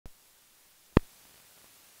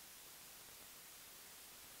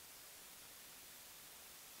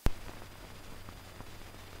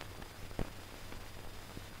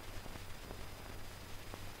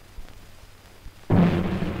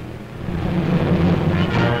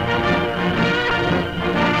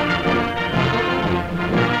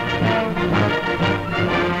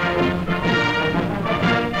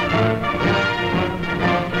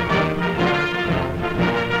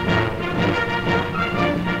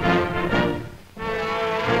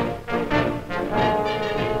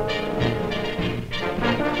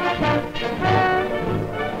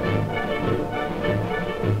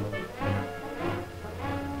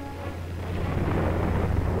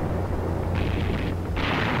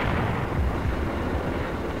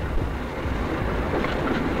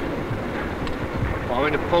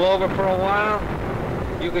Want me to pull over for a while?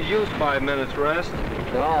 You could use 5 minutes rest.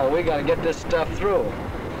 No, we gotta get this stuff through.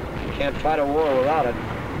 Can't fight a war without it.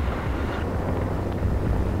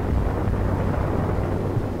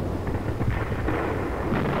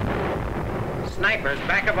 Snipers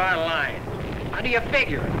back of our line. How do you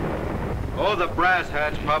figure it? Oh, the brass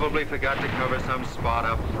hats probably forgot to cover some spot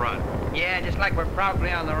up front. Yeah, just like we're probably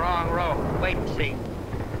on the wrong road. Wait and see.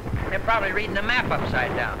 They're probably reading the map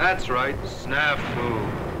upside down. That's right, Snafu.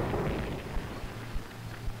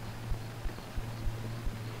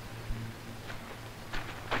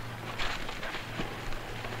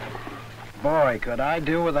 Boy, could I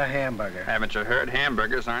do with a hamburger. Haven't you heard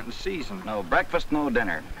hamburgers aren't in season? No breakfast, no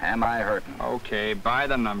dinner. Am I hurting? Okay, by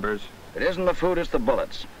the numbers. It isn't the food, it's the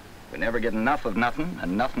bullets. We never get enough of nothing,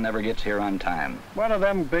 and nothing ever gets here on time. What do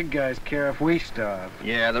them big guys care if we starve?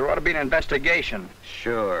 Yeah, there ought to be an investigation.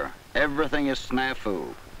 Sure. Everything is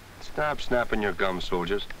snafu. Stop snapping your gums,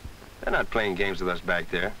 soldiers. They're not playing games with us back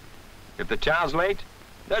there. If the chow's late,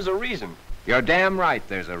 there's a reason. You're damn right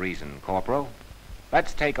there's a reason, Corporal.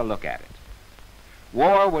 Let's take a look at it.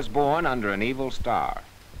 War was born under an evil star,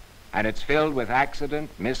 and it's filled with accident,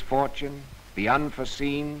 misfortune, the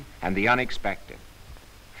unforeseen, and the unexpected.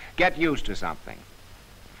 Get used to something.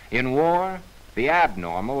 In war, the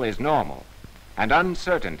abnormal is normal, and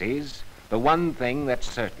uncertainty's the one thing that's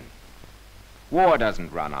certain. War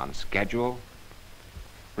doesn't run on schedule.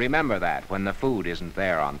 Remember that when the food isn't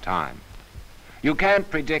there on time. You can't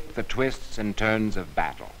predict the twists and turns of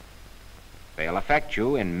battle. They'll affect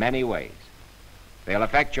you in many ways. They'll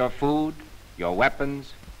affect your food, your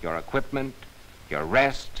weapons, your equipment, your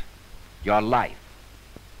rest, your life.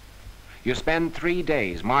 You spend 3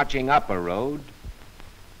 days marching up a road,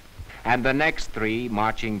 and the next 3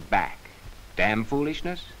 marching back. Damn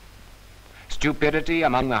foolishness? Stupidity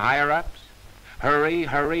among the higher-ups? Hurry,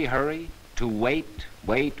 hurry, hurry, to wait,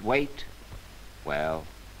 wait, wait. Well,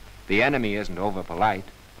 the enemy isn't over-polite.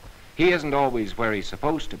 He isn't always where he's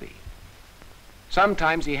supposed to be.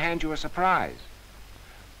 Sometimes he hands you a surprise.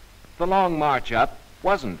 The long march up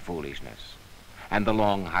wasn't foolishness, and the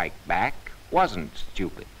long hike back wasn't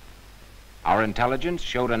stupid. Our intelligence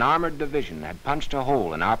showed an armored division had punched a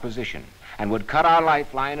hole in our position and would cut our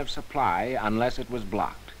lifeline of supply unless it was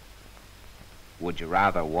blocked. Would you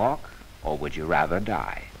rather walk, or would you rather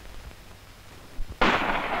die?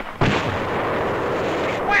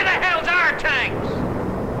 Where the hell's our tanks?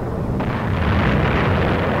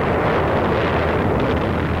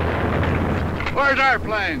 Where's our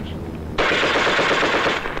planes?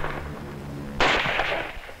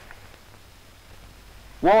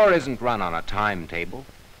 War isn't run on a timetable.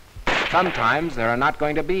 Sometimes there are not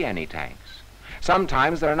going to be any tanks.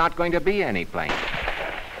 Sometimes there are not going to be any planes.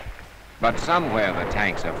 But somewhere the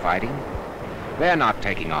tanks are fighting. They're not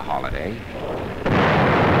taking a holiday.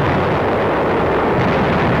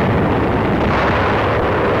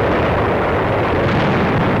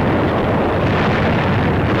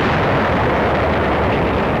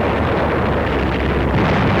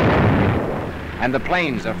 And the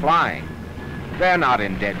planes are flying. They're not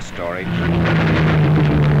in dead storage.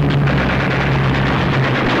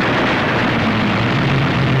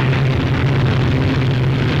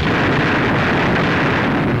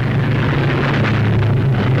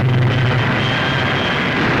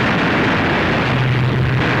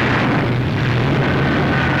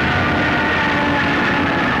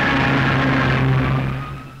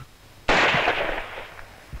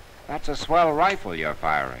 That's a swell rifle you're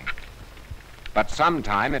firing. But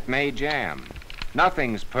sometime it may jam.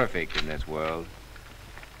 Nothing's perfect in this world.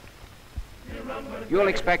 You'll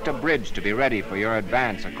expect a bridge to be ready for your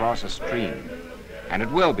advance across a stream. And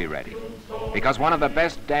it will be ready, because one of the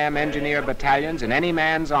best damn engineer battalions in any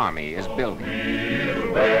man's army is building.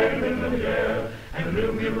 And the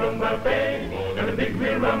little wheel run by bang, and the big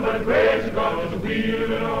wheel run by grace. God is a wheel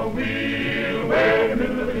and a wheel, way in the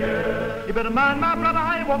middle of the air. You better mind my brother,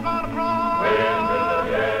 how you walk on across. Way in the middle of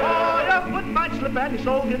the air. Oh, your foot might slip and your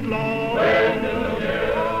soul get lost. Way in the middle of the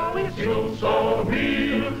air. Oh, you sickle saw the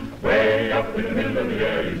wheel, way up in the middle of the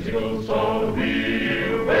air. You sickle saw the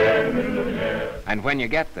wheel, way in the middle of the air. And when you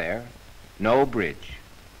get there, no bridge,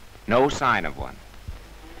 no sign of one.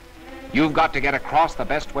 You've got to get across the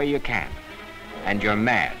best way you can. And you're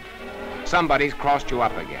mad. Somebody's crossed you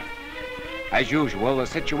up again. As usual, the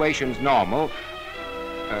situation's normal,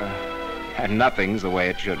 and nothing's the way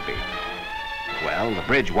it should be. Well, the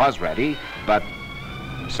bridge was ready, but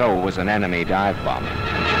so was an enemy dive bomber.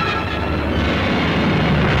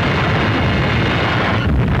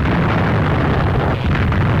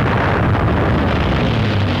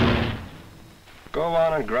 Go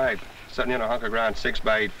on and gripe. Sitting in a hunk of ground 6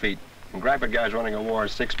 by 8 feet. And Griper guys running a war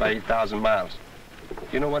 6 by 8,000 miles.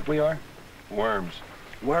 You know what we are? Worms.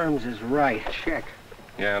 Worms is right. Check.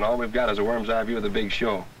 Yeah, and all we've got is a worm's eye view of the big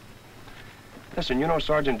show. Listen, you know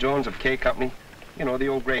Sergeant Jones of K Company? You know, the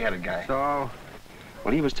old gray-headed guy. So?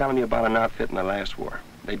 Well, he was telling me about an outfit in the last war.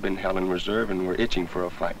 They'd been held in reserve and were itching for a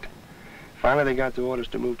fight. Finally, they got the orders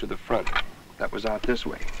to move to the front. That was out this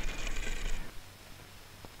way.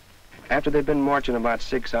 After they'd been marching about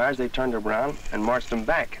 6 hours, they turned around and marched them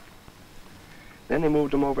back. Then they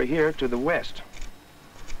moved them over here to the west.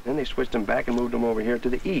 Then they switched them back and moved them over here to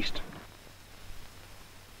the east.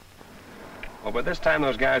 Well, by this time,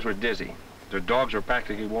 those guys were dizzy. Their dogs were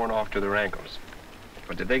practically worn off to their ankles.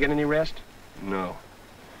 But did they get any rest? No.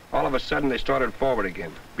 All of a sudden, they started forward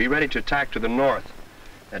again, be ready to attack to the north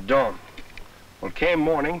at dawn. Well, came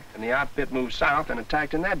morning, and the outfit moved south and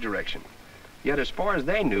attacked in that direction. Yet, as far as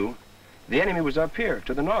they knew, the enemy was up here,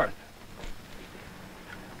 to the north.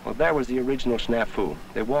 Well, there was the original Snafu.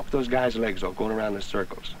 They walked those guys' legs off, going around in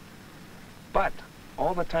circles. But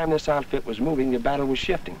all the time this outfit was moving, the battle was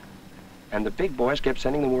shifting. And the big boys kept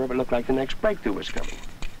sending them wherever it looked like the next breakthrough was coming.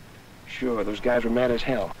 Sure, those guys were mad as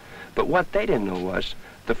hell. But what they didn't know was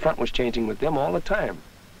the front was changing with them all the time.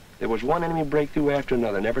 There was one enemy breakthrough after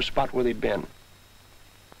another, never spot where they'd been.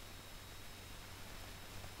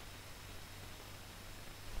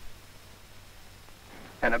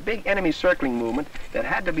 And a big enemy circling movement that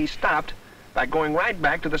had to be stopped by going right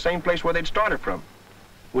back to the same place where they'd started from.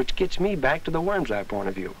 Which gets me back to the worm's eye point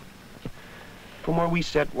of view. From where we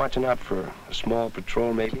sat watching out for a small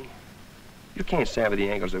patrol, maybe, you can't savvy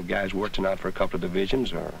the angles of guys watching out for a couple of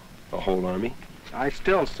divisions or a whole army. I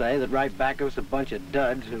still say that right back of us a bunch of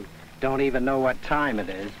duds who don't even know what time it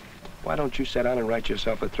is. Why don't you sit down and write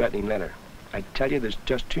yourself a threatening letter? I tell you, there's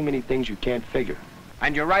just too many things you can't figure.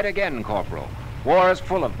 And you're right again, Corporal. War is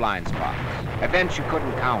full of blind spots, events you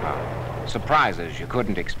couldn't count on, surprises you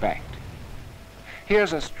couldn't expect.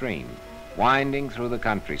 Here's a stream winding through the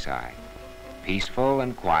countryside, peaceful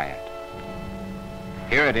and quiet.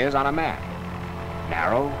 Here it is on a map.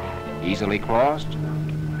 Narrow, easily crossed,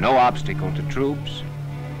 no obstacle to troops.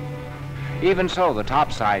 Even so, the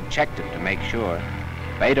topside checked it to make sure.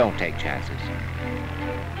 They don't take chances.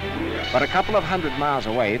 But a couple of 100 miles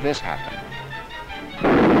away, this happened.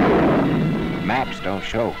 Maps don't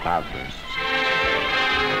show cloudbursts.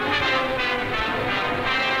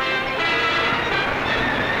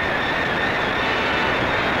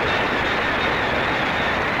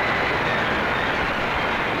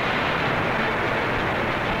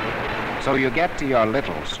 So you get to your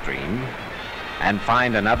little stream and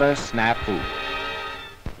find another snafu.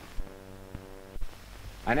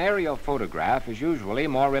 An aerial photograph is usually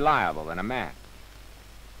more reliable than a map.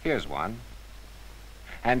 Here's one.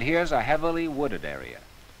 And here's a heavily wooded area.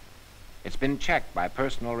 It's been checked by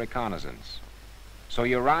personal reconnaissance. So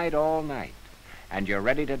you ride all night, and you're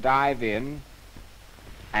ready to dive in,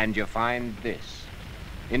 and you find this.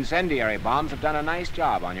 Incendiary bombs have done a nice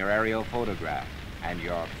job on your aerial photograph, and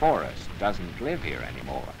your forest doesn't live here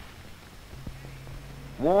anymore.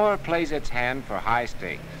 War plays its hand for high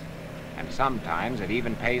stakes, and sometimes it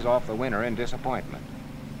even pays off the winner in disappointment.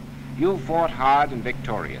 You fought hard and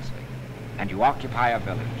victoriously, and you occupy a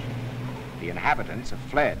village. The inhabitants have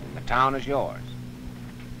fled, and the town is yours.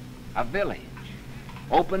 A village,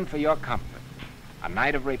 open for your comfort, a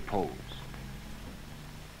night of repose.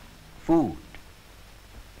 Food,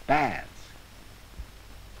 baths,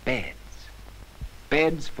 beds.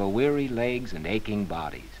 Beds for weary legs and aching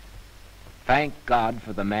bodies. Thank God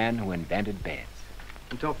for the man who invented beds.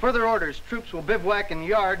 Until further orders, troops will bivouac in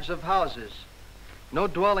yards of houses. No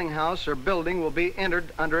dwelling house or building will be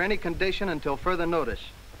entered under any condition until further notice.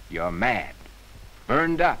 You're mad,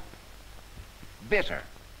 burned up, bitter.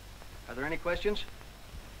 Are there any questions?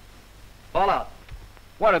 Fall out.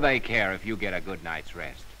 What do they care if you get a good night's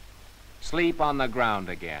rest? Sleep on the ground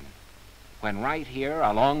again. When right here,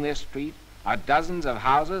 along this street, are dozens of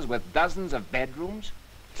houses with dozens of bedrooms?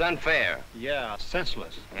 It's unfair. Yeah,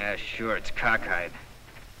 senseless. Yeah, sure, it's cockeyed.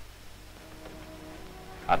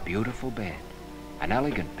 A beautiful bed, an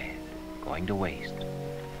elegant bed, going to waste.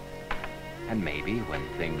 And maybe when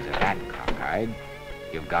things are that cockeyed,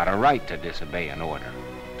 you've got a right to disobey an order.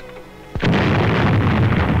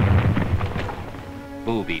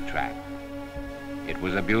 Booby trap. It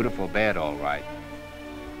was a beautiful bed, all right,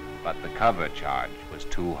 but the cover charge was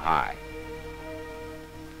too high.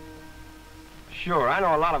 Sure, I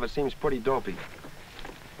know a lot of it seems pretty dopey.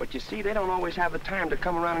 But you see, they don't always have the time to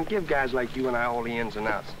come around and give guys like you and I all the ins and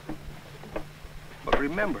outs. But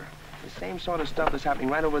remember, the same sort of stuff is happening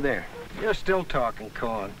right over there. You're still talking,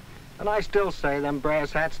 Corn. And I still say them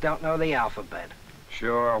brass hats don't know the alphabet.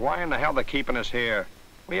 Sure. Why in the hell they're keeping us here?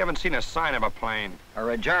 We haven't seen a sign of a plane. Or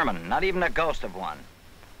a German, not even a ghost of one.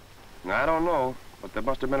 I don't know, but there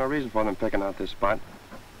must have been a reason for them picking out this spot.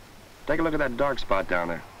 Take a look at that dark spot down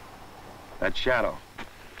there. That shadow.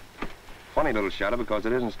 Funny little shadow because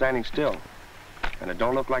it isn't standing still. And it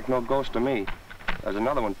don't look like no ghost to me. There's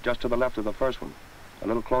another one just to the left of the first one, a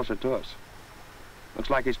little closer to us. Looks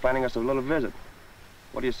like he's planning us a little visit.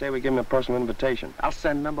 What do you say we give him a personal invitation? I'll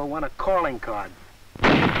send number one a calling card.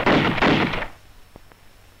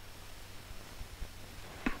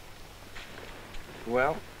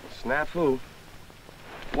 Well, Snafu.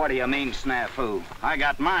 What do you mean, Snafu? I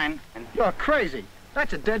got mine. And you're crazy.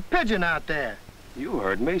 That's a dead pigeon out there. You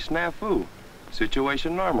heard me, Snafu.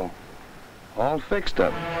 Situation normal. All fixed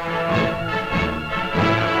up.